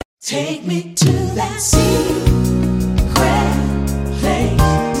Take me to that secret place.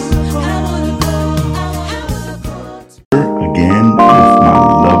 I wanna go. Again with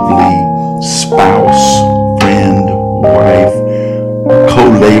my lovely spouse, friend, wife,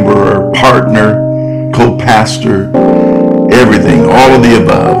 co-laborer, partner, co-pastor, everything, all of the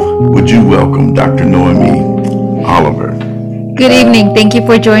above. Would you welcome Dr. Noemi Oliver? Good evening. Thank you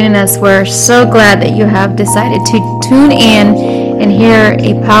for joining us. We're so glad that you have decided to tune in and hear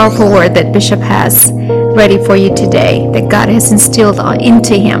a powerful word that Bishop has ready for you today, that God has instilled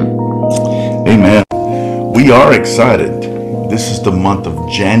into him. Amen. We are excited. This is the month of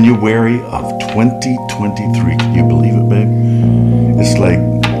January of 2023. Can you believe it, babe? It's like,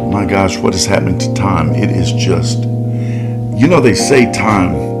 my gosh, what is happening to time? It is just, they say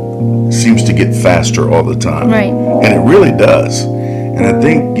time seems to get faster all the time. Right. And it really does. And I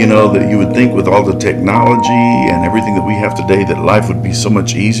think, that you would think with all the technology and everything that we have today that life would be so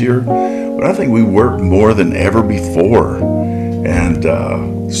much easier. But I think we work more than ever before. And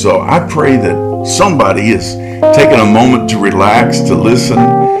so I pray that somebody is taking a moment to relax, to listen,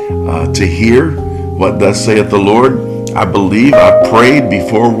 to hear what thus saith the Lord. I believe I prayed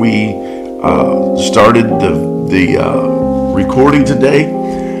before we started the recording today.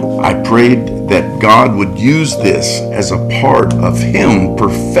 I prayed that God would use this as a part of Him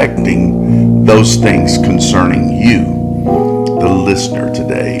perfecting those things concerning you, the listener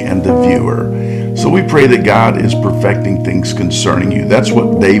today and the viewer. So we pray that God is perfecting things concerning you. That's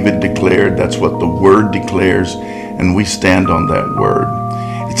what David declared. That's what the Word declares. And we stand on that Word.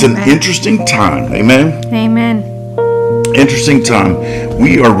 It's an interesting time. Amen? Amen. Interesting time.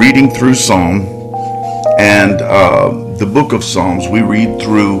 We are reading through Psalm and the book of Psalms. We read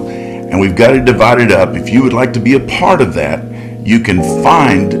through and we've got it divided up. If you would like to be a part of that, you can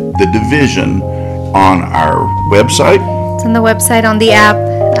find the division on our website. It's on the website, on the app,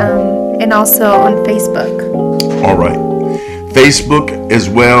 and also on Facebook. All right. Facebook as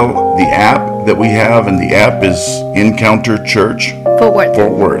well, the app that we have, and the app is Encounter Church Fort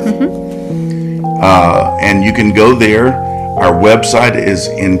Worth. Mm-hmm. And you can go there. Our website is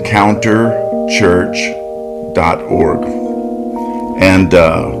encounterchurch.org. And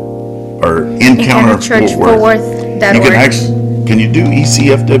or Encounter Church Fort Worth. Can you do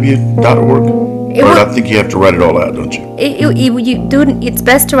ecfw.org? I think you have to write it all out, don't you? It's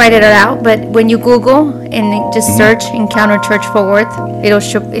best to write it out, but when you Google and just search Encounter Church Fort Worth,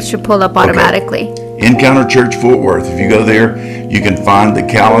 it should pull up automatically. Okay. Encounter Church Fort Worth. If you go there, you can find the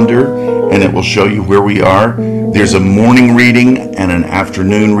calendar and it will show you where we are. There's a morning reading and an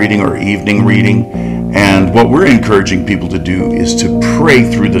afternoon reading or evening reading. And what we're encouraging people to do is to pray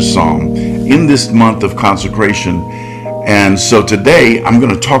through the Psalm in this month of consecration. And so today I'm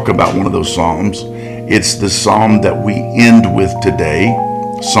going to talk about one of those Psalms. It's the Psalm that we end with today,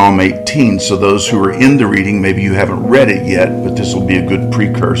 Psalm 18. So those who are in the reading, maybe you haven't read it yet, but this will be a good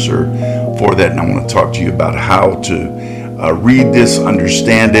precursor for that. And I want to talk to you about how to read this,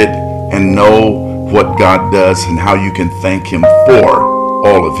 understand it, and know what God does and how you can thank Him for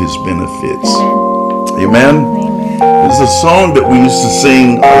all of His benefits. Amen. This is a song that we used to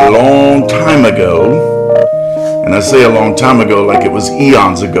sing a long time ago. And I say a long time ago like it was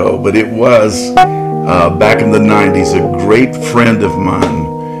eons ago, but it was back in the 90s, a great friend of mine.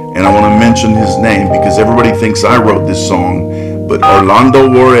 And I want to mention his name because everybody thinks I wrote this song. But Orlando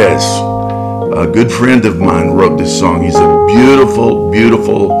Juarez, a good friend of mine, wrote this song. He's a beautiful,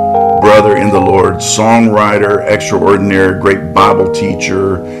 beautiful brother in the Lord, songwriter, extraordinary, great Bible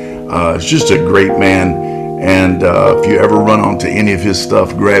teacher. It's just a great man. And if you ever run onto any of his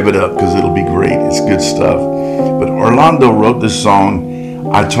stuff, grab it up because it'll be great. It's good stuff. But Orlando wrote this song.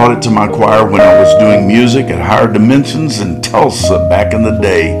 I taught it to my choir when I was doing music at Higher Dimensions in Tulsa back in the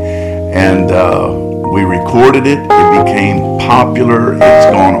day. And we recorded it. It became popular. It's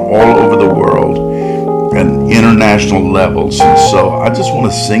gone all over the world and international levels. And so I just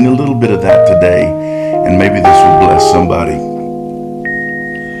want to sing a little bit of that today. And maybe this will bless somebody.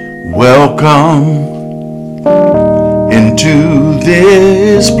 Welcome into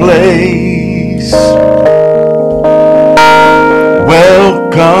this place.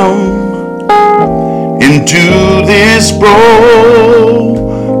 Welcome into this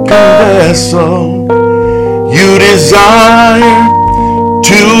broken vessel. You desire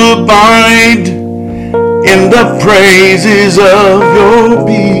to abide in the praises of your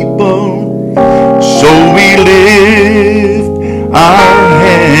people. So we lift our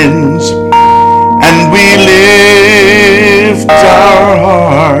hands and we lift our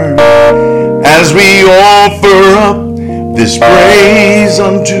heart as we offer up this praise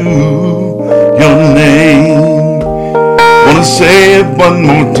unto your name. Want gonna say it one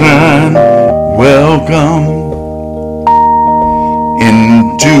more time. Welcome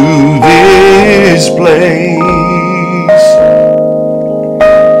into this place.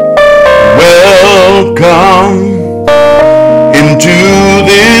 Welcome into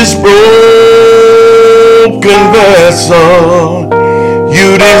this broken vessel.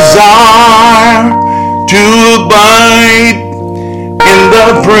 You desire to abide in the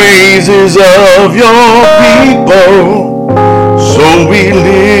praises of your people. So we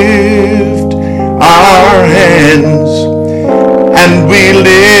lift our hands and we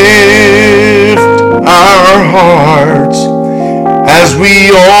lift our hearts as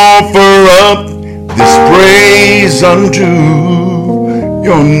we offer up this praise unto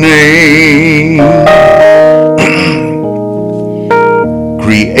your name.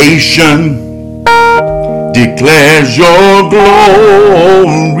 Creation declares your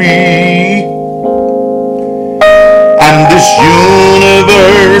glory, and this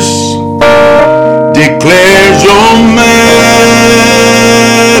universe declares your majesty.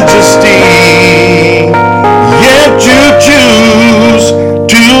 Yet you choose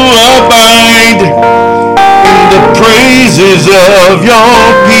to abide in the praises of your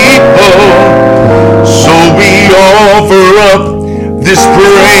people. So we offer up this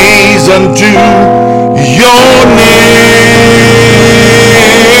praise unto your name.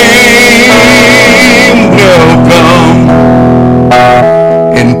 Welcome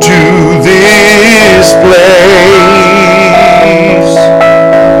into this place.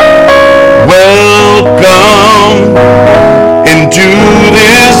 Welcome into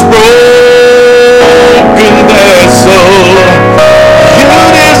this broken vessel. You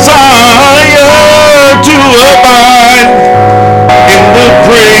desire to abide in the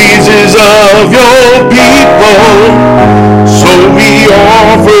praises of your people. So we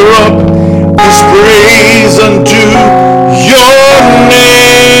offer up this praise unto your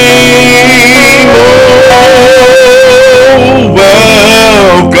name. Oh,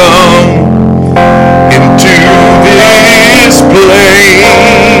 welcome into this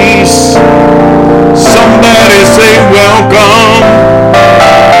place. Somebody say welcome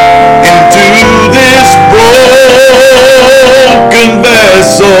into this broken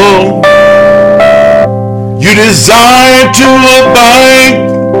vessel. You desire to abide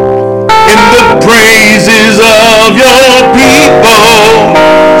in the praises of your people.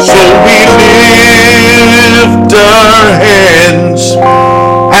 So we lift our hands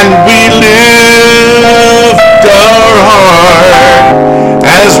and we lift our heart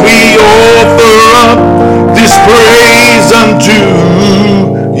as we offer up this praise unto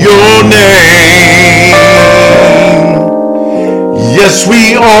your name. Yes, we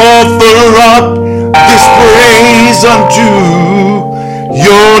offer up this praise unto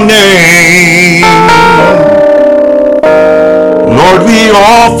your name. Lord, we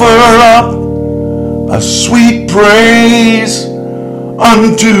offer up a sweet praise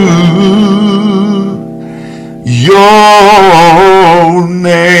unto your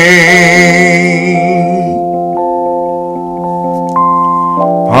name.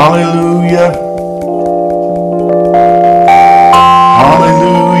 Hallelujah.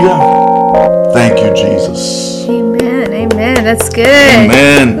 Hallelujah. Thank you, Jesus. Amen. Amen. That's good.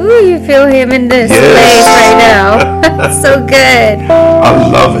 Amen. Ooh, you feel him in this place right now. So good. I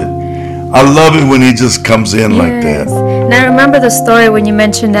love it. I love it when he just comes in like that. And I remember the story when you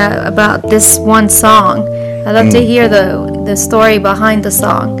mentioned that about this one song. I love to hear the story behind the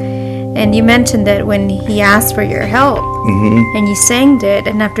song. And you mentioned that when he asked for your help, and you sang it,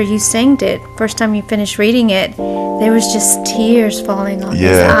 and after you sang it, first time you finished reading it, there was just tears falling on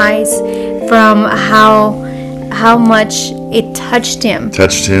his eyes from how much it touched him.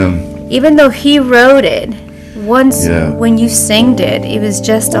 Even though he wrote it, once when you sang it, it was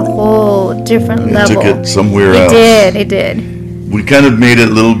just a whole different level. Took it somewhere else. It did. We kind of made it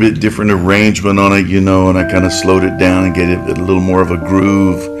a little bit different arrangement on it, and I kind of slowed it down and get it a little more of a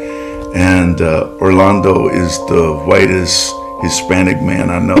groove. And Orlando is the whitest Hispanic man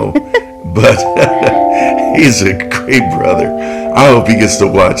I know, but he's a great brother. I hope he gets to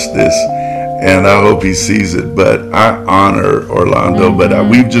watch this, and I hope he sees it. But I honor Orlando. But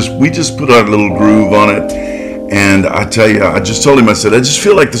we just put our little groove on it. And I tell you, I just told him, I said, I just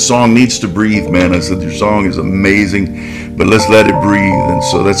feel like the song needs to breathe, man. I said, your song is amazing, but let's let it breathe. And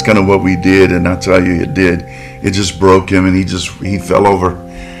so that's kind of what we did. And I tell you, it did. It just broke him, and he fell over,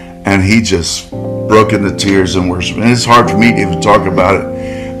 and he just broke into tears and worship. And it's hard for me to even talk about it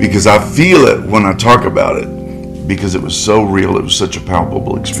because I feel it when I talk about it because it was so real. It was such a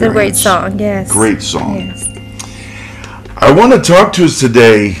palpable experience. It's a great song, yes. Great song. Yes. I want to talk to us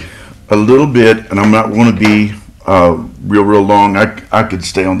today a little bit, and I'm not going to be real long. I could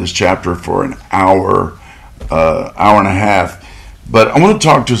stay on this chapter for an hour, hour and a half. But I want to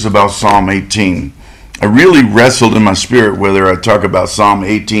talk to us about Psalm 18. I really wrestled in my spirit whether I talk about Psalm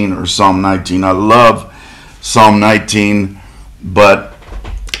 18 or Psalm 19. I love Psalm 19, but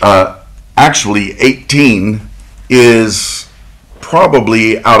actually 18 is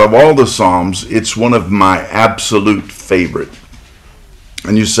probably, out of all the Psalms, it's one of my absolute favorite.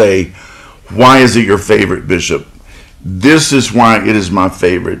 And you say, why is it your favorite, Bishop? This is why it is my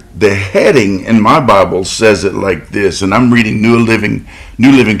favorite. The heading in my Bible says it like this, and I'm reading New Living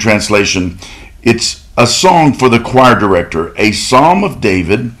Translation. It's a song for the choir director, a psalm of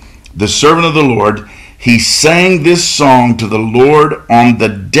David, the servant of the Lord. He sang this song to the Lord on the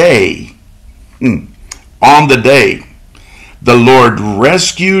day the Lord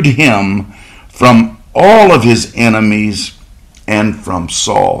rescued him from all of his enemies and from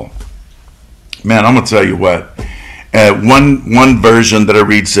Saul. Man, I'm going to tell you what. One version that I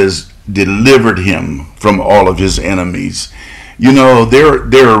read says, delivered him from all of his enemies. You know,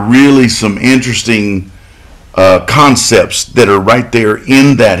 there are really some interesting concepts that are right there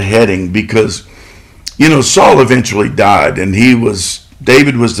in that heading, because, you know, Saul eventually died and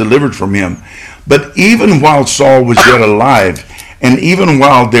David was delivered from him. But even while Saul was yet alive, and even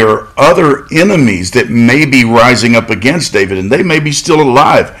while there are other enemies that may be rising up against David, and they may be still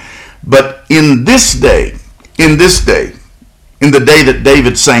alive, but in the day that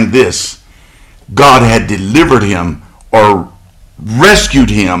David sang this, God had delivered him or rescued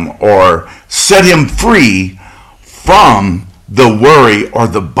him or set him free from the worry or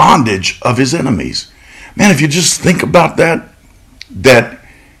the bondage of his enemies. Man, if you just think about that,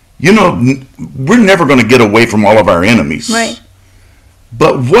 you know, we're never going to get away from all of our enemies. Right.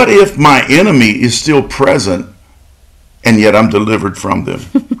 But what if my enemy is still present and yet I'm delivered from them?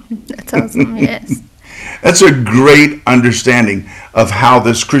 That's awesome, yes. That's a great understanding of how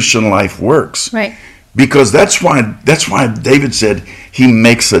this Christian life works. Right. Because that's why David said, he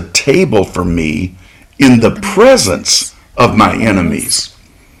makes a table for me in the presence of my enemies.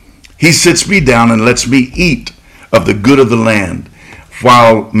 He sits me down and lets me eat of the good of the land,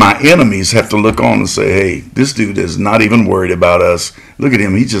 while my enemies have to look on and say, hey, this dude is not even worried about us. Look at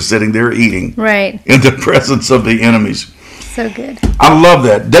him. He's just sitting there eating. Right. In the presence of the enemies. So good. I love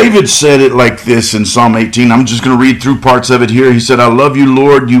that. David said it like this in Psalm 18. I'm just going to read through parts of it here. He said, I love you,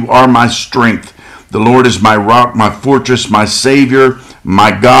 Lord. You are my strength. The Lord is my rock, my fortress, my Savior.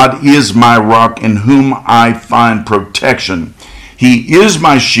 My God is my rock, in whom I find protection. He is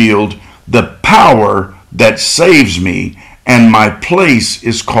my shield, the power that saves me, and my place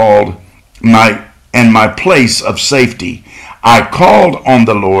is called my place of safety. I called on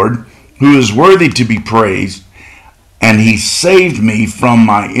the Lord, who is worthy to be praised, and he saved me from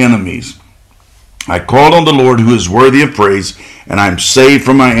my enemies. I called on the Lord, who is worthy of praise, and I'm saved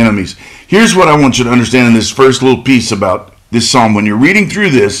from my enemies. Here's what I want you to understand in this first little piece about this psalm. When you're reading through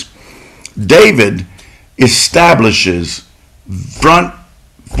this, David establishes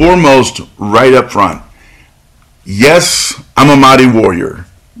foremost, right up front, yes, I'm a mighty warrior.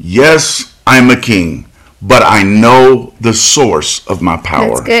 Yes, I'm a king, but I know the source of my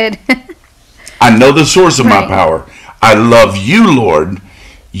power. That's good. I know the source of my power. I love you, Lord.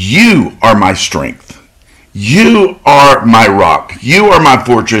 You are my strength. You are my rock. You are my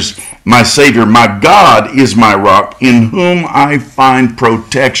fortress, my Savior. My God is my rock, in whom I find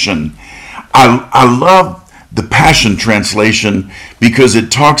protection. I love the Passion Translation because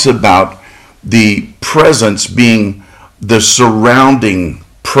it talks about the presence being the surrounding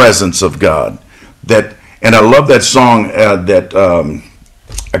presence of God. And I love that song that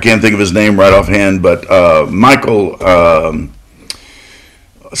I can't think of his name right offhand, but Michael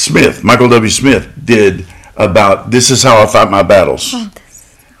W. Smith did about "This is how I fight my battles."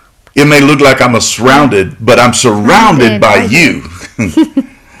 It may look like I'm surrounded, but I'm surrounded by you.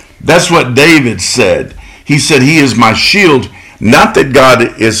 That's what David said. He said, he is my shield. Not that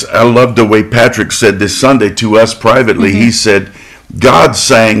God is, I love the way Patrick said this Sunday to us privately. He said, God's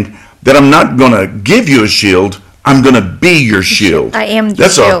saying that I'm not going to give you a shield, I'm going to be your shield. I am the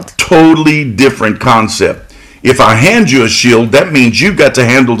That's shield. a totally different concept. If I hand you a shield, that means you've got to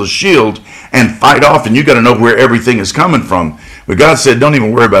handle the shield and fight off, and you got to know where everything is coming from. But God said, don't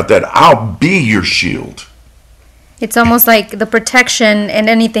even worry about that. I'll be your shield. It's almost like the protection and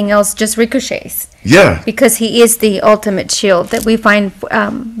anything else just ricochets. Yeah. Because he is the ultimate shield that we find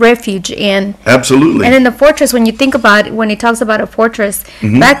refuge in. Absolutely. And in the fortress, when you think about it, when he talks about a fortress,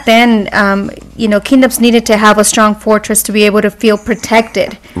 back then, kingdoms needed to have a strong fortress to be able to feel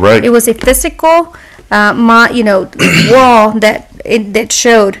protected. Right. It was a physical, wall that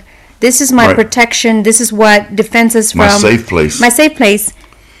showed This is my Right. protection. This is what defends us My from safe place. my safe place.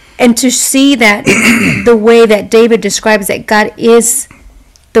 And to see that the way that David describes that God is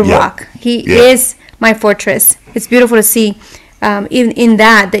the Yeah. rock. He Yeah. is my fortress. It's beautiful to see in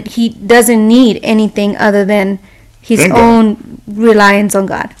that he doesn't need anything other than his Thank God. own reliance on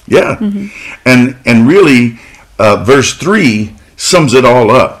God. Yeah. And really, verse 3 sums it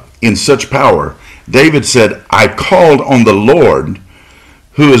all up in such power. David said, I called on the Lord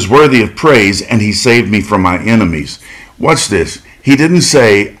who is worthy of praise, and he saved me from my enemies. Watch this. He didn't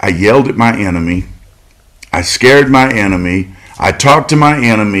say, I yelled at my enemy, I scared my enemy, I talked to my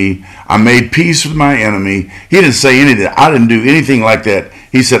enemy, I made peace with my enemy. He didn't say anything. I didn't do anything like that.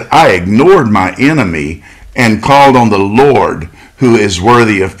 He said, I ignored my enemy and called on the Lord who is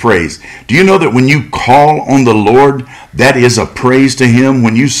worthy of praise. Do you know that when you call on the Lord, that is a praise to him?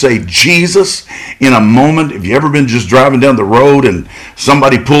 When you say Jesus in a moment, have you ever been just driving down the road and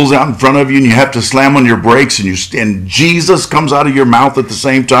somebody pulls out in front of you and you have to slam on your brakes and Jesus comes out of your mouth at the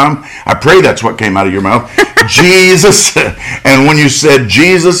same time? I pray that's what came out of your mouth. Jesus. And when you said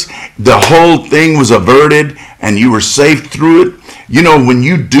Jesus, the whole thing was averted and you were safe through it. You know, when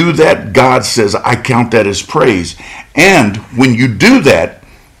you do that, God says, I count that as praise. And when you do that,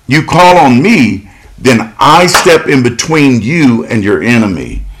 you call on me, then I step in between you and your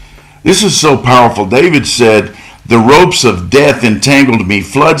enemy. This is so powerful. David said, the ropes of death entangled me,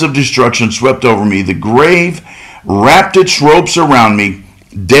 floods of destruction swept over me, the grave wrapped its ropes around me,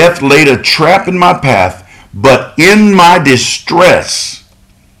 death laid a trap in my path, but in my distress,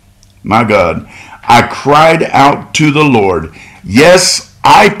 my God, I cried out to the Lord. Yes,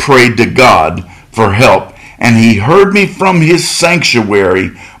 I prayed to God for help, and he heard me from his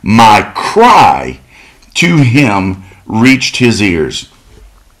sanctuary. My cry to him reached his ears.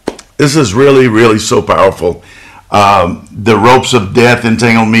 This is really, really so powerful. The ropes of death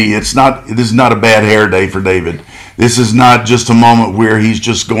entangle me. This is not a bad hair day for David. This is not just a moment where he's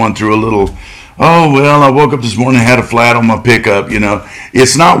just going through a little, oh, well, I woke up this morning and had a flat on my pickup, you know.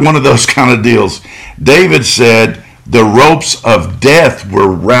 It's not one of those kind of deals. David said, the ropes of death were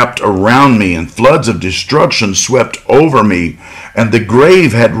wrapped around me, and floods of destruction swept over me, and the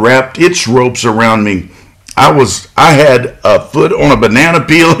grave had wrapped its ropes around me. I had a foot on a banana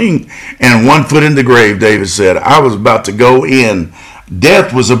peeling and 1 foot in the grave, David said. I was about to go in.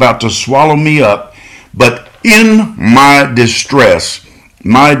 Death was about to swallow me up, but in my distress,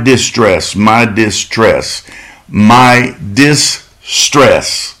 my distress,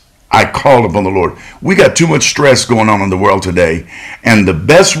 I called upon the Lord. We got too much stress going on in the world today. And the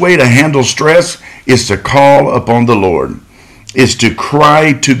best way to handle stress is to call upon the Lord, is to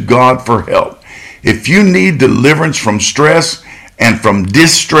cry to God for help. If you need deliverance from stress and from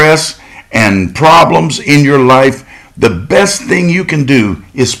distress and problems in your life, the best thing you can do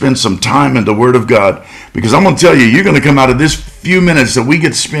is spend some time in the Word of God. Because I'm going to tell you, you're going to come out of this few minutes that we get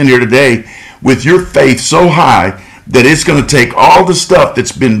to spend here today with your faith so high that it's going to take all the stuff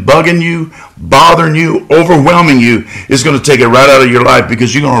that's been bugging you, bothering you, overwhelming you, is going to take it right out of your life,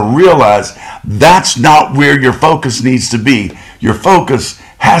 because you're going to realize that's not where your focus needs to be. Your focus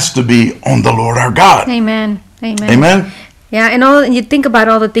has to be on the Lord our God. Amen. Amen. Amen? Yeah, and you think about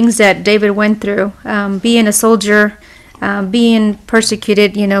all the things that David went through, being a soldier, being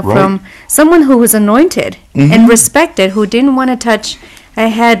persecuted, from someone who was anointed and respected, who didn't want to touch a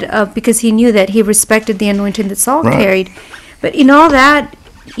head because he knew that he respected the anointing that Saul carried. But in all that,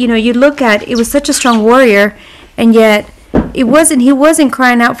 you look at, it was such a strong warrior, and yet he wasn't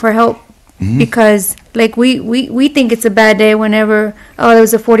crying out for help. Because like we think it's a bad day whenever there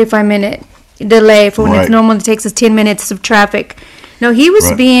was a 45-minute delay for when it normally takes us 10 minutes of traffic. No, he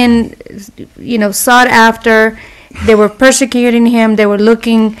was being sought after. They were persecuting him. They were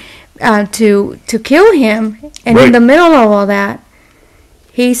looking to kill him, and in the middle of all that,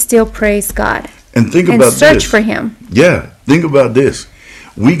 he still praised God and think about search this. for him. Yeah, think about this.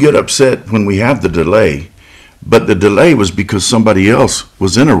 We get upset when we have the delay, but the delay was because somebody else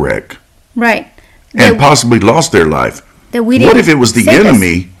was in a wreck. Right. And possibly lost their life. What if it was the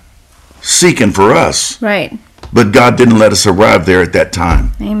enemy seeking for us? Right. But God didn't let us arrive there at that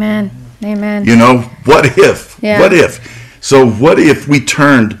time. Amen. Amen. What if? Yeah. What if? So what if we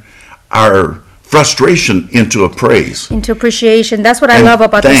turned our frustration into a praise? Into appreciation. That's what I love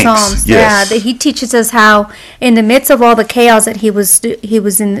about thanks. the Psalms. Yes. Yeah, that he teaches us how in the midst of all the chaos that he was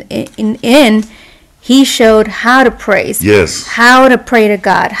in, he showed how to praise, Yes. how to pray to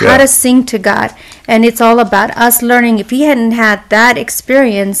God, how Yeah. to sing to God. And it's all about us learning. If he hadn't had that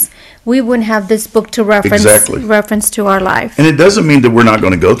experience, we wouldn't have this book to reference to our life. And it doesn't mean that we're not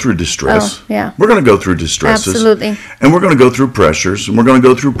going to go through distress. Oh, yeah. We're going to go through distresses. Absolutely. And we're going to go through pressures, and we're going to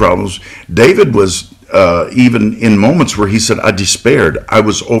go through problems. David was even in moments where he said, I despaired. I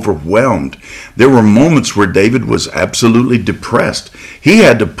was overwhelmed. There were moments where David was absolutely depressed. He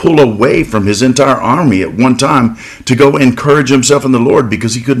had to pull away from his entire army at one time to go encourage himself in the Lord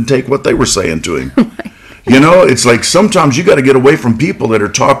because he couldn't take what they were saying to him. You know, it's like sometimes you got to get away from people that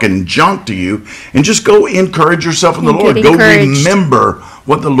are talking junk to you and just go encourage yourself in the Lord. Go remember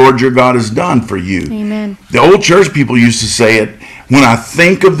what the Lord your God has done for you. Amen. The old church people used to say it, when I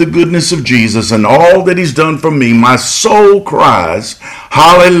think of the goodness of Jesus and all that he's done for me, my soul cries,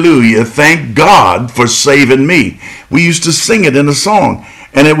 hallelujah, thank God for saving me. We used to sing it in a song,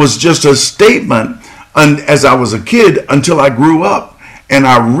 and it was just a statement as I was a kid until I grew up, and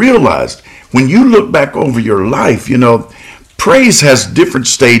I realized when you look back over your life, you know, praise has different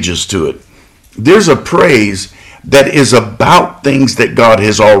stages to it. There's a praise that is about things that God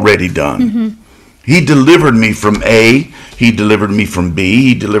has already done. Mm-hmm. He delivered me from A, he delivered me from B,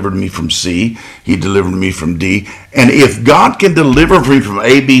 he delivered me from C, he delivered me from D. And if God can deliver me from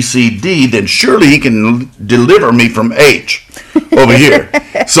A, B, C, D, then surely he can deliver me from H over here.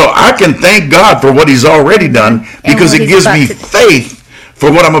 So I can thank God for what he's already done because it gives me faith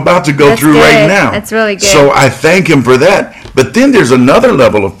for what I'm about to go through right now. That's really good. So I thank him for that. But then there's another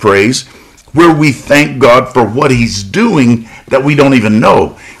level of praise where we thank God for what he's doing that we don't even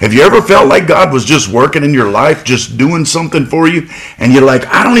know. Have you ever felt like God was just working in your life, just doing something for you? And you're like,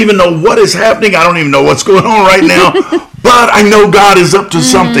 I don't even know what is happening. I don't even know what's going on right now. But I know God is up to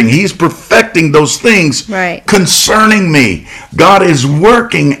something. He's perfecting those things concerning me. God is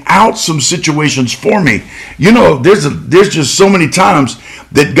working out some situations for me. You know, there's just so many times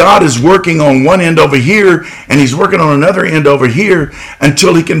that God is working on one end over here and he's working on another end over here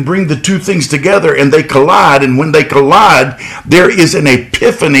until he can bring the two things together and they collide. And when they collide, there is an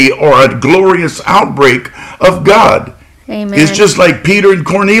epiphany or a glorious outbreak of God. Amen. It's just like Peter and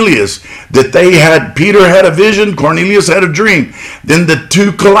Cornelius, that Peter had a vision, Cornelius had a dream. Then the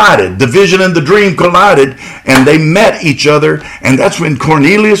two collided, the vision and the dream collided, and they met each other. And that's when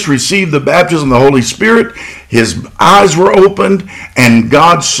Cornelius received the baptism of the Holy Spirit. His eyes were opened, and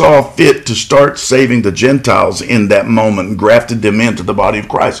God saw fit to start saving the Gentiles in that moment and grafted them into the body of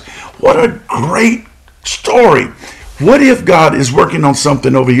Christ. What a great story. What if God is working on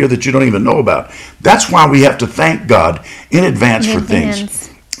something over here that you don't even know about? That's why we have to thank God in advance for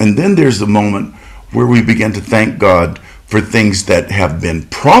things. And then there's the moment where we begin to thank God for things that have been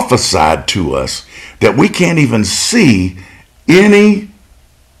prophesied to us that we can't even see any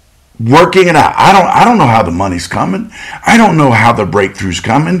working it out. I don't know how the money's coming. I don't know how the breakthrough's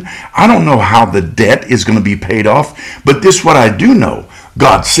coming. I don't know how the debt is going to be paid off. But this what I do know.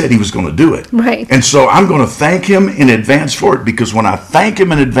 God said he was going to do it. Right. And so I'm going to thank him in advance for it, because when I thank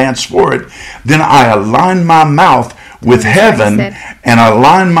him in advance for it, then I align my mouth with heaven and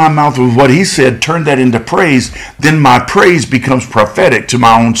align my mouth with what he said, turn that into praise. Then my praise becomes prophetic to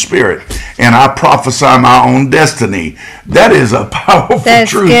my own spirit and I prophesy my own destiny. That is a powerful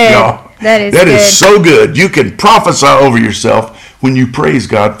truth, good. y'all. That is so good. You can prophesy over yourself when you praise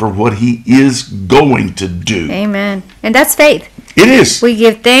God for what he is going to do. Amen. And that's faith. It is. We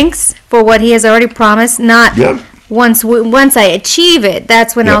give thanks for what he has already promised, not once I achieve it,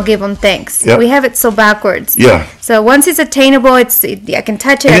 that's when I'll give him thanks. We have it so backwards. So once it's attainable, I can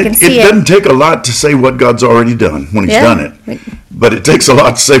touch it, I can see it. It doesn't take a lot to say what God's already done when he's done it. But it takes a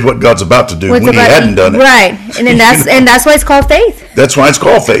lot to say what God's about to do when he hadn't done it. Right. And then that's why it's called faith. That's why it's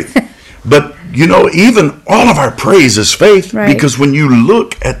called faith. But you know, even all of our praise is faith, because when you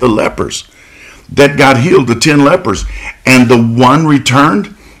look at the lepers that God healed, the 10 lepers, and the one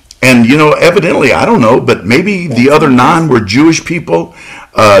returned, and you know, evidently, I don't know, but maybe the other 9 were Jewish people,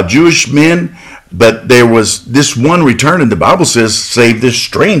 Jewish men, but there was this one returned, and the Bible says, save this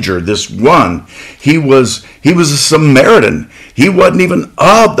stranger, this one. He was a Samaritan. He wasn't even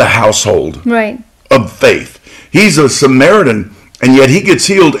of the household of faith. He's a Samaritan, and yet he gets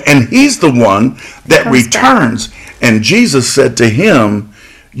healed, and he's the one that returns. Back. And Jesus said to him,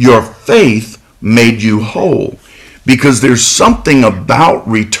 your faith made you whole. Because there's something about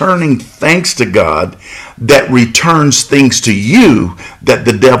returning thanks to God that returns things to you that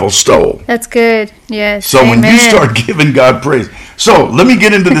the devil stole. That's good. Yes. So when you start giving God praise. So let me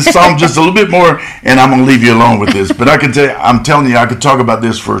get into this psalm just a little bit more, and I'm going to leave you alone with this. But I'm telling you, I could talk about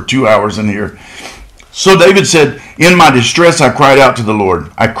this for 2 hours in here. So David said, in my distress, I cried out to the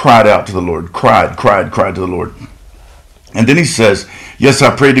Lord. I cried out to the Lord. Cried to the Lord. And then he says, yes,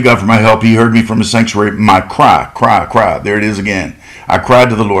 I prayed to God for my help. He heard me from his sanctuary. My cry. There it is again. I cried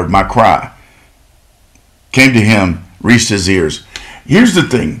to the Lord. My cry came to him, reached his ears. Here's the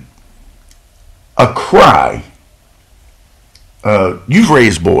thing. A cry. You've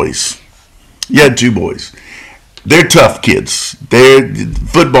raised boys. You had 2 boys. They're tough kids. They're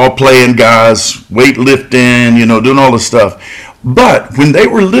football playing guys, weightlifting, doing all this stuff. But when they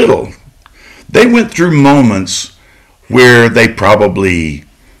were little, they went through moments where they probably,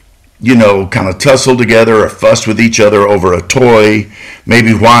 kind of tussled together or fussed with each other over a toy,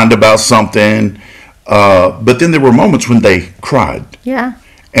 maybe whined about something. But then there were moments when they cried. Yeah.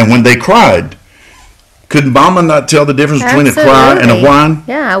 And when they cried, could Mama not tell the difference between a cry and a whine?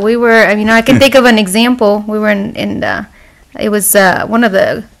 Yeah, we were, I can think of an example. We were it was one of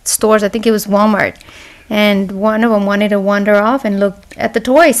the stores, I think it was Walmart, and one of them wanted to wander off and look at the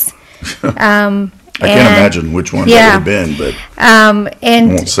toys. I can't imagine which one that would have been, but I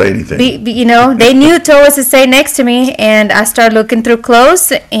won't say anything. They knew toys to stay next to me, and I started looking through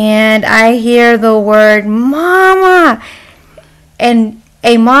clothes, and I hear the word, Mama, and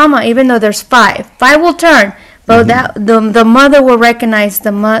a mama, even though there's five will turn, but the mother will recognize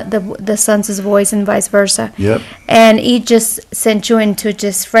the son's voice and vice versa. Yep. And it just sent you into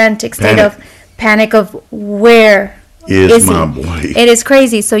just frantic state of panic of where is my he? boy. It is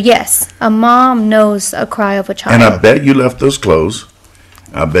crazy. So yes, a mom knows a cry of a child. And I bet you left those clothes.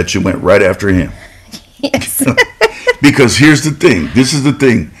 I bet you went right after him. Yes. Because here's the thing. This is the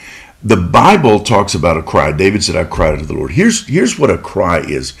thing. The Bible talks about a cry. David said, I cried to the Lord. Here's what a cry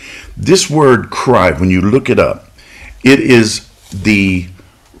is. This word cry, when you look it up, it is the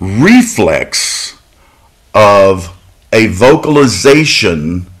reflex of a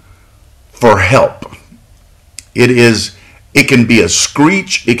vocalization for help. It can be a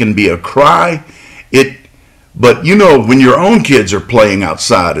screech, it can be a cry. But when your own kids are playing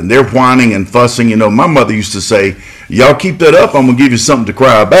outside and they're whining and fussing, my mother used to say, y'all keep that up, I'm going to give you something to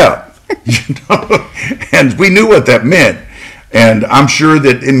cry about. And we knew what that meant. And I'm sure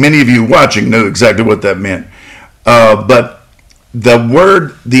that many of you watching knew exactly what that meant. But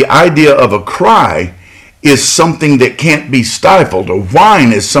the idea of a cry is something that can't be stifled. A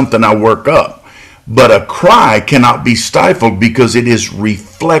whine is something I work up. But a cry cannot be stifled because it is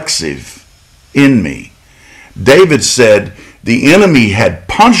reflexive in me. David said, the enemy had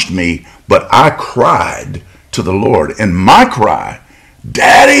punched me, but I cried to the Lord. And my cry,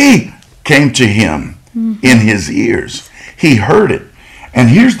 Daddy, came to him in his ears. He heard it. And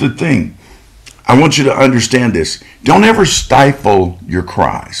here's the thing. I want you to understand this. Don't ever stifle your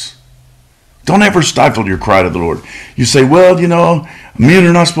cries. Don't ever stifle your cry to the Lord. You say, well, men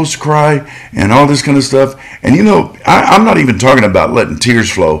are not supposed to cry and all this kind of stuff. And I'm not even talking about letting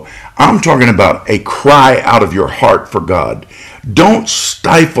tears flow. I'm talking about a cry out of your heart for God. Don't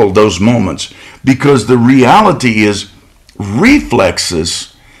stifle those moments, because the reality is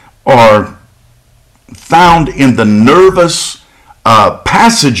reflexes are found in the nervous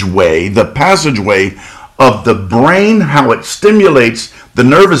passageway of the brain, how it stimulates the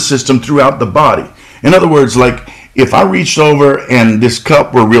nervous system throughout the body. In other words, like if I reached over and this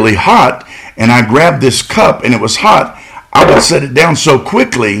cup were really hot and I grabbed this cup and it was hot, I would set it down so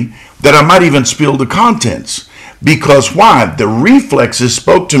quickly that I might even spill the contents. Because why? The reflexes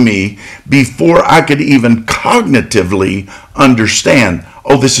spoke to me before I could even cognitively understand,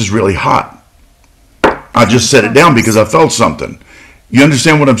 oh, this is really hot. I just set it down because I felt something. You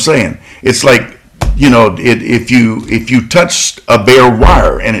understand what I'm saying? It's like, if you touch a bare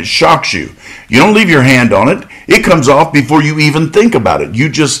wire and it shocks you, you don't leave your hand on it. It comes off before you even think about it. You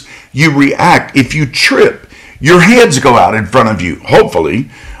react. If you trip, your heads go out in front of you, hopefully.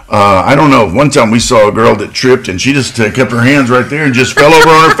 I don't know. One time we saw a girl that tripped and she just kept her hands right there and just fell over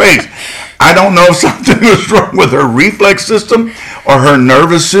on her face. I don't know if something was wrong with her reflex system or her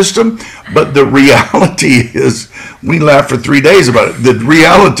nervous system, but the reality is, we laughed for 3 days about it. The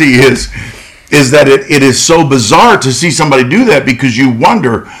reality is that it is so bizarre to see somebody do that, because you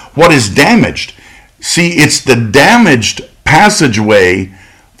wonder what is damaged. See, it's the damaged passageway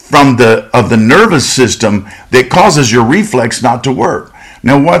of the nervous system that causes your reflex not to work.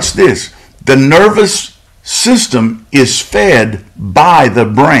 Now watch this. The nervous system is fed by the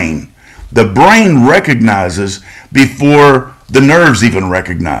brain. The brain recognizes before the nerves even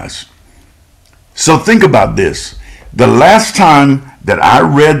recognize. So think about this. The last time that I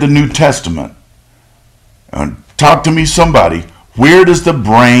read the New Testament, talk to me somebody, where does the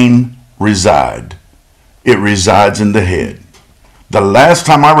brain reside? It resides in the head. The last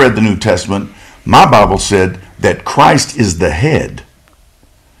time I read the New Testament, My Bible said that Christ is the head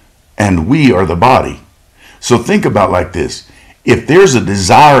and we are the body. So think about like this. If there's a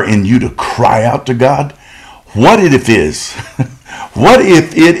desire in you to cry out to God, what if it is? What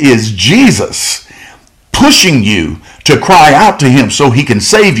if it is Jesus pushing you to cry out to him so he can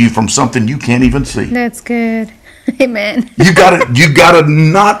save you from something you can't even see? That's good. Amen. You gotta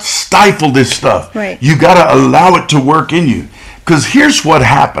not stifle this stuff. Right. You gotta allow it to work in you. Because here's what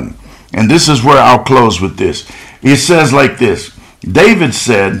happened. And this is where I'll close with this. It says like this. David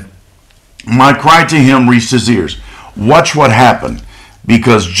said, my cry to him reached his ears. Watch what happened.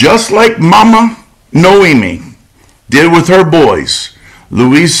 Because just like Mama Noemi did with her boys,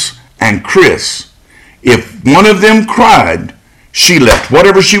 Luis and Chris, if one of them cried, she left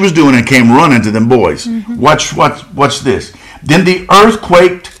whatever she was doing and came running to them boys. Mm-hmm. Watch this. Then the earth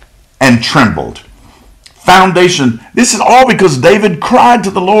quaked and trembled. Foundation. This is all because David cried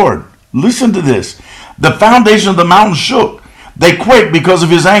to the Lord. Listen to this. The foundation of the mountain shook. They quaked because of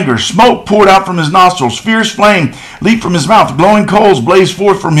his anger. Smoke poured out from his nostrils. Fierce flame leaped from his mouth. Glowing coals blazed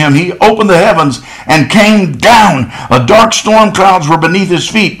forth from him. He opened the heavens and came down. A dark storm clouds were beneath his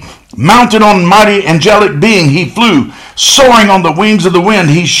feet. Mounted on mighty angelic being, he flew. Soaring on the wings of the wind,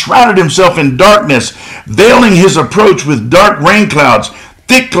 he shrouded himself in darkness, veiling his approach with dark rain clouds.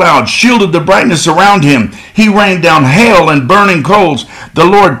 Thick clouds shielded the brightness around him. He rained down hail and burning coals. The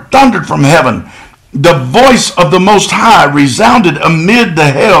Lord thundered from heaven. The voice of the Most High resounded amid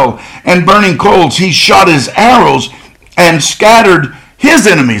the hail and burning coals. He shot his arrows and scattered his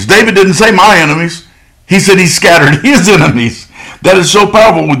enemies. David didn't say my enemies. He said he scattered his enemies. That is so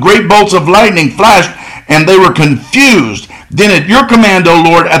powerful. With great bolts of lightning flashed, and they were confused. Then at your command, O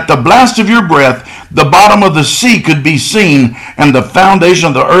Lord, at the blast of your breath, the bottom of the sea could be seen, and the foundation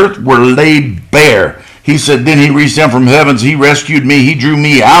of the earth were laid bare. He said, then he reached down from heavens. He rescued me. He drew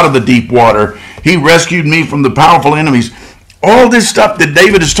me out of the deep water. He rescued me from the powerful enemies. All this stuff that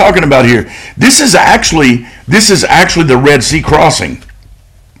David is talking about here, this is actually the Red Sea crossing.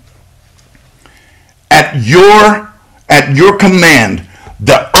 At your command,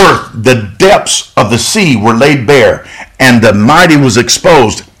 the earth, the depths of the sea were laid bare, and the mighty was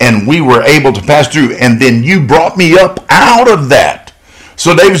exposed, and we were able to pass through. And then you brought me up out of that.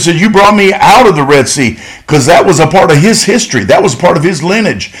 So David said, you brought me out of the Red Sea, because that was a part of his history. That was part of his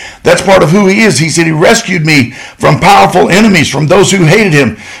lineage. That's part of who he is. He said he rescued me from powerful enemies, from those who hated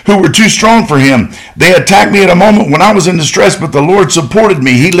him, who were too strong for him. They attacked me at a moment when I was in distress, but the Lord supported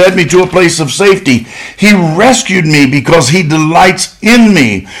me. He led me to a place of safety. He rescued me because he delights in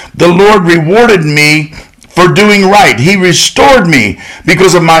me. The Lord rewarded me for doing right. He restored me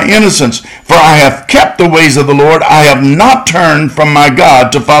because of my innocence. For I have kept the ways of the Lord. I have not turned from my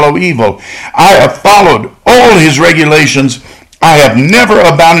God to follow evil. I have followed all his regulations. I have never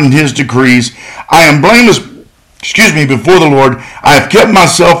abandoned his decrees. I am blameless, before the Lord. I have kept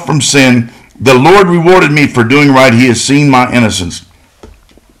myself from sin. The Lord rewarded me for doing right. He has seen my innocence.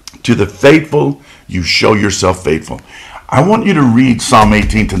 To the faithful, you show yourself faithful. I want you to read Psalm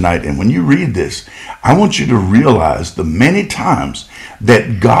 18 tonight, and when you read this, I want you to realize the many times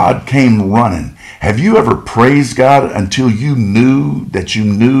that God came running. Have you ever praised God until you knew that you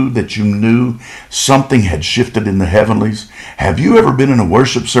knew that you knew something had shifted in the heavenlies? Have you ever been in a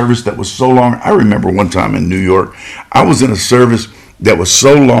worship service that was so long? I remember one time in New York, I was in a service that was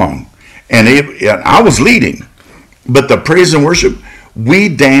so long, and I was leading, but the praise and worship, we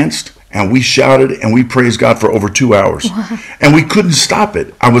danced, and we shouted and we praised God for over 2 hours. Wow. And we couldn't stop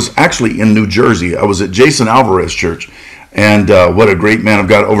it. I was actually in New Jersey. I was at Jason Alvarez Church. And what a great man of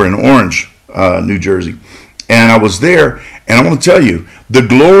God over in Orange, New Jersey. And I was there. And I want to tell you, the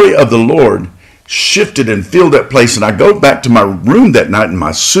glory of the Lord shifted and filled that place. And I go back to my room that night and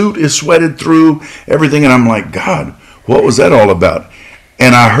my suit is sweated through everything. And I'm like, God, what was that all about?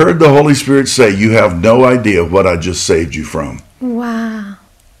 And I heard the Holy Spirit say, you have no idea what I just saved you from. Wow.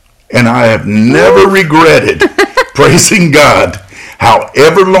 And I have never regretted praising God,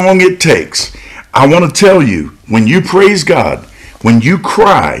 however long it takes. I want to tell you, when you praise God, when you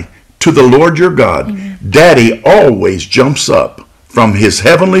cry to the Lord your God, Amen. Daddy always jumps up from his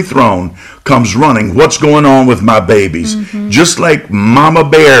heavenly throne, comes running. What's going on with my babies? Mm-hmm. Just like Mama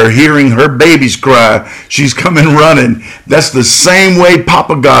Bear hearing her babies cry, she's coming running. That's the same way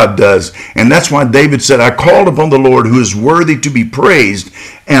Papa God does. And that's why David said, I called upon the Lord who is worthy to be praised,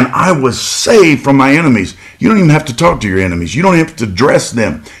 and I was saved from my enemies. You don't even have to talk to your enemies. You don't have to address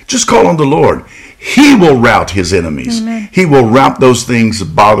them. Just call on the Lord. He will rout his enemies. Amen. He will rout those things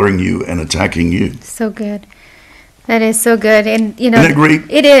bothering you and attacking you. So good. That is so good. And, you know, isn't it great?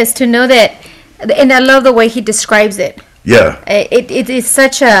 It is to know that, and I love the way he describes it. Yeah. It is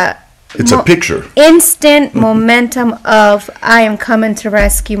such a It's a picture. Instant momentum of I am coming to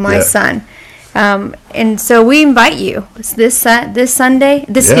rescue my Yeah. son. And so we invite you this Saturday.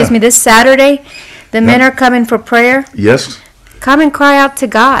 The men Yeah. are coming for prayer. Yes. Come and cry out to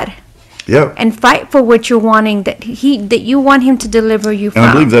God Yeah. and fight for what you're wanting that you want Him to deliver you from. And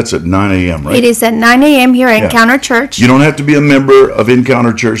I believe that's at 9 a.m., right? It is at 9 a.m. here at Yeah. Encounter Church. You don't have to be a member of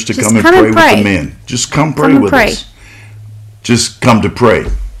Encounter Church to Just come and come pray and with pray. the men. Just come pray Come and with pray. us. Just come to pray.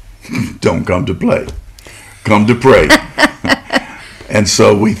 Don't come to play. Come to pray. And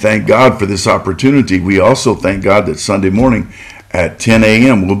so we thank God for this opportunity. We also thank God that Sunday morning at 10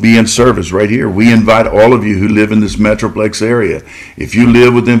 a.m. we'll be in service right here. We invite all of you who live in this Metroplex area. If you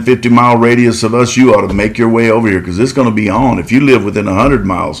live within 50-mile radius of us, you ought to make your way over here because it's going to be on. If you live within 100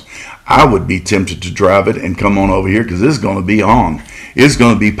 miles, I would be tempted to drive it and come on over here because it's going to be on. It's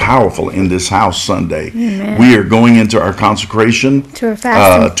going to be powerful in this house Sunday. Amen. We are going into our consecration To a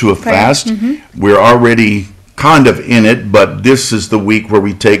fast. to a fast. Mm-hmm. We're already kind of in it, but this is the week where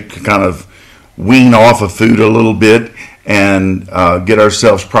we take kind of wean off of food a little bit and get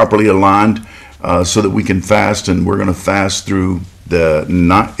ourselves properly aligned so that we can fast. And we're going to fast through the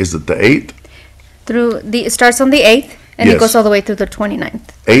 8th? It starts on the 8th and Yes. it goes all the way through the 29th.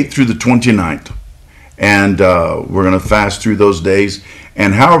 8th through the 29th. And we're going to fast through those days.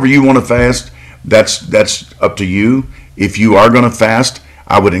 And however you want to fast, that's up to you. If you are going to fast,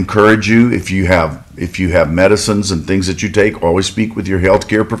 I would encourage you, if you have medicines and things that you take, always speak with your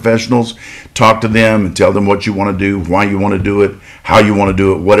healthcare professionals. Talk to them and tell them what you want to do, why you want to do it, how you want to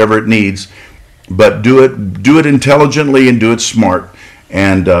do it, whatever it needs. But do it intelligently and do it smart.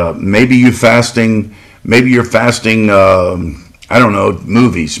 And maybe you're fasting. I don't know,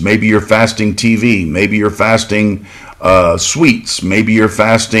 movies. Maybe you're fasting TV. Maybe you're fasting sweets. Maybe you're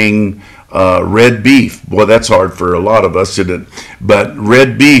fasting red beef. Boy, that's hard for a lot of us, isn't it? But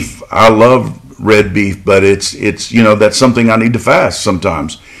red beef, I love red beef, but it's that's something I need to fast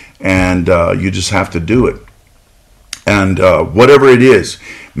sometimes. And you just have to do it. And whatever it is,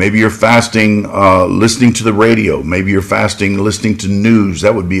 maybe you're fasting listening to the radio. Maybe you're fasting listening to news.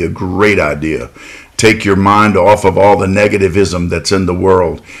 That would be a great idea. Take your mind off of all the negativism that's in the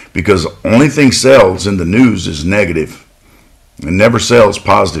world, because only thing sells in the news is negative. It never sells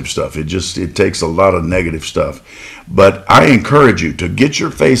positive stuff. It takes a lot of negative stuff. But I encourage you to get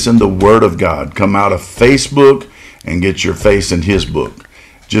your face in the Word of God. Come out of Facebook and get your face in His book.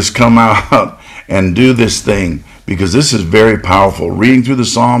 Just come out and do this thing, because this is very powerful. Reading through the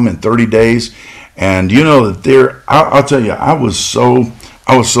Psalm in 30 days. And you know that I'll tell you, I was so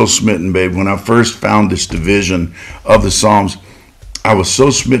smitten, babe, when I first found this division of the Psalms. I was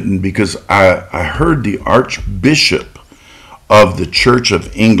so smitten because I heard the Archbishop of the Church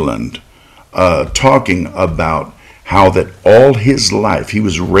of England talking about how that all his life, he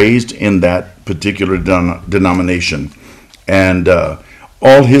was raised in that particular denomination, and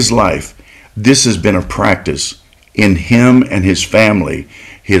all his life, this has been a practice in him and his family,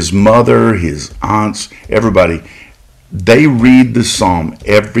 his mother, his aunts, everybody. They read the Psalm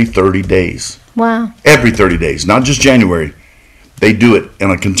every 30 days. Wow. Every 30 days, not just January. They do it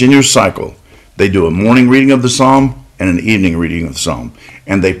in a continuous cycle. They do a morning reading of the Psalm and an evening reading of the Psalm.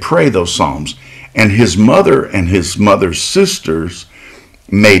 And they pray those Psalms. And his mother and his mother's sisters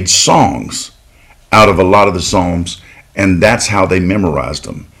made songs out of a lot of the Psalms, and that's how they memorized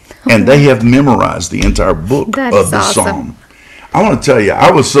them. And they have memorized the entire book That of is the awesome. Psalm. I want to tell you, I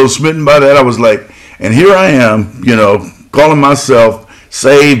was so smitten by that. I was like, and here I am, calling myself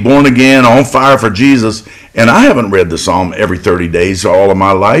saved, born again, on fire for Jesus. And I haven't read the Psalm every 30 days all of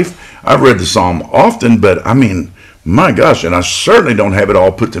my life. I've read the Psalm often, but I mean, my gosh, and I certainly don't have it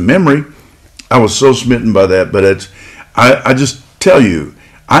all put to memory. I was so smitten by that. But I just tell you,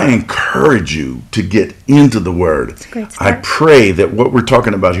 I encourage you to get into the Word. Great start. I pray that what we're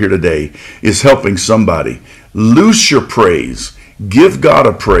talking about here today is helping somebody. Loose your praise. Give God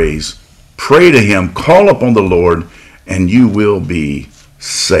a praise. Pray to Him. Call upon the Lord, and you will be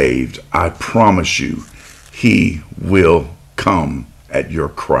saved. I promise you, He will come at your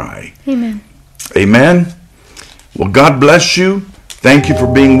cry. Amen. Amen. Well, God bless you. Thank you for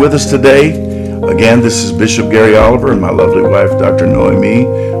being with us today. Again, this is Bishop Gary Oliver and my lovely wife, Dr. Noemi.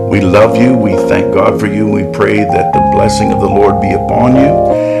 We love you. We thank God for you. We pray that the blessing of the Lord be upon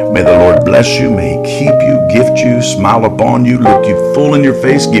you. May the Lord bless you. May He keep you, gift you, smile upon you, look you full in your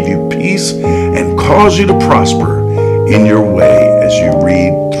face, give you peace, and cause you to prosper in your way as you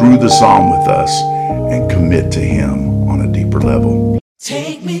read through the Psalm with us and commit to Him on a deeper level.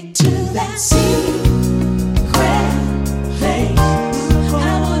 Take me to that sea.